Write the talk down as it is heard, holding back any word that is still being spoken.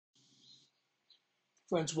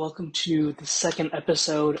Friends, welcome to the second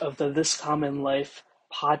episode of the This Common Life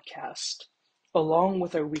podcast. Along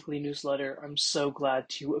with our weekly newsletter, I'm so glad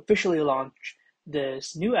to officially launch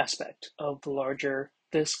this new aspect of the larger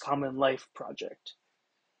This Common Life project.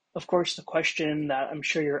 Of course, the question that I'm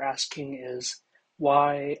sure you're asking is,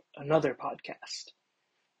 why another podcast?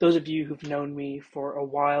 Those of you who've known me for a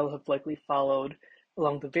while have likely followed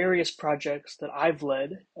along the various projects that I've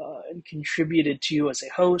led and contributed to as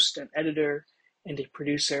a host, an editor, and a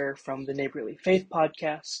producer, from the Neighborly Faith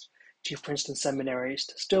podcast to Princeton Seminary's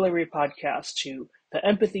Distillery podcast to the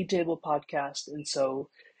Empathy Table podcast. And so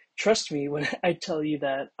trust me when I tell you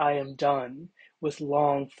that I am done with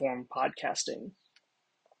long form podcasting.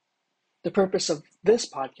 The purpose of this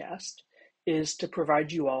podcast is to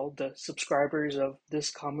provide you all, the subscribers of This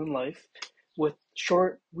Common Life, with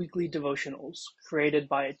short weekly devotionals created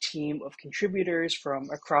by a team of contributors from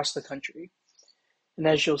across the country. And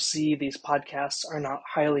as you'll see, these podcasts are not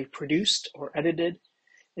highly produced or edited.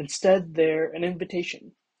 Instead, they're an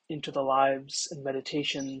invitation into the lives and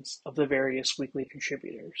meditations of the various weekly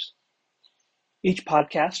contributors. Each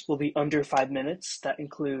podcast will be under 5 minutes. That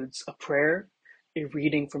includes a prayer, a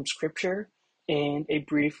reading from scripture, and a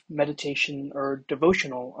brief meditation or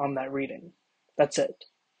devotional on that reading. That's it.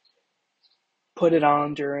 Put it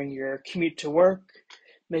on during your commute to work,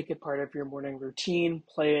 make it part of your morning routine,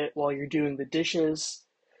 play it while you're doing the dishes.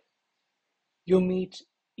 You'll meet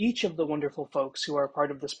each of the wonderful folks who are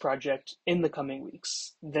part of this project in the coming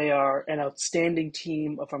weeks. They are an outstanding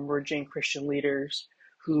team of emerging Christian leaders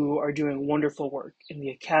who are doing wonderful work in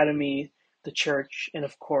the academy, the church, and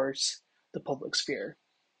of course, the public sphere.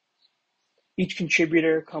 Each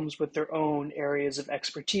contributor comes with their own areas of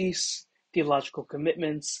expertise, theological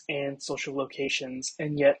commitments, and social locations,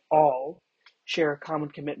 and yet all share a common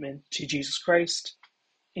commitment to Jesus Christ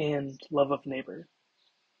and love of neighbor.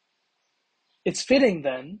 It's fitting,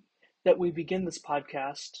 then, that we begin this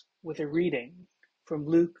podcast with a reading from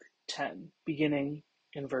Luke 10, beginning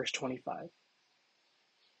in verse 25.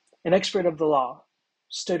 An expert of the law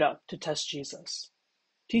stood up to test Jesus.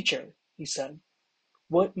 "Teacher," he said,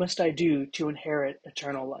 "what must I do to inherit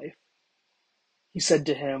eternal life?" He said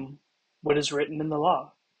to him, "What is written in the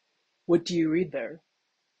law? What do you read there?"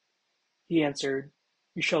 He answered,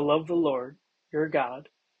 "You shall love the Lord, your God,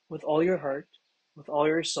 with all your heart, with all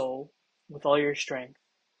your soul, with all your strength,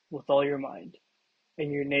 with all your mind, and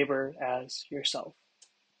your neighbor as yourself."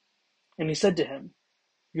 And he said to him,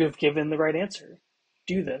 "You have given the right answer.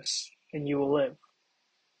 Do this, and you will live."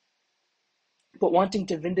 But wanting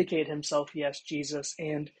to vindicate himself, he asked Jesus,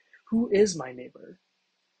 "And who is my neighbor?"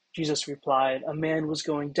 Jesus replied, "A man was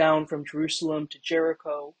going down from Jerusalem to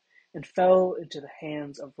Jericho and fell into the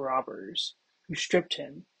hands of robbers, who stripped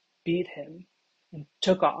him, beat him, and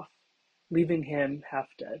took off, leaving him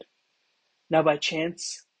half dead. Now by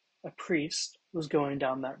chance a priest was going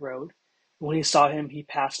down that road, and when he saw him, he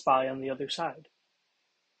passed by on the other side.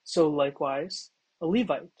 So likewise a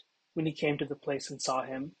Levite, when he came to the place and saw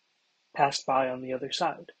him, passed by on the other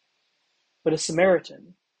side. But a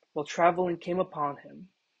Samaritan, while traveling, came upon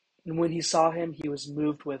him, and when he saw him, he was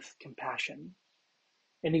moved with compassion.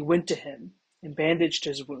 And he went to him and bandaged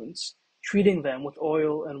his wounds, treating them with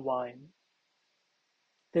oil and wine.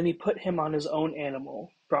 Then he put him on his own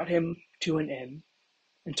animal, brought him to an inn,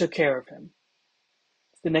 and took care of him.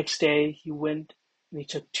 The next day he went and he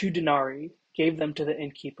took 2 denarii, gave them to the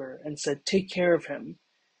innkeeper, and said, "Take care of him,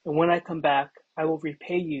 and when I come back, I will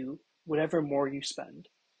repay you whatever more you spend."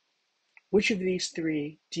 Which of these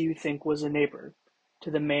 3 do you think was a neighbor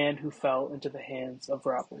to the man who fell into the hands of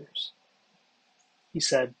robbers? He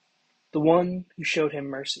said, "The one who showed him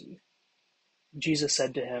mercy." And Jesus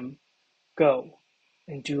said to him, "Go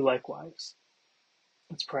and do likewise."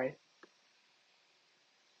 Let's pray.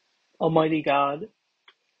 Almighty God,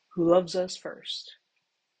 who loves us first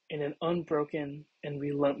in an unbroken and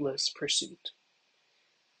relentless pursuit,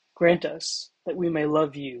 grant us that we may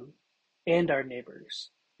love you and our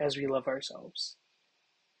neighbors as we love ourselves,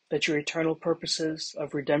 that your eternal purposes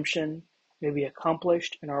of redemption may be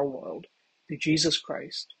accomplished in our world through Jesus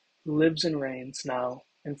Christ, who lives and reigns now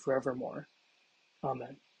and forevermore.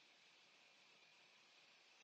 Amen.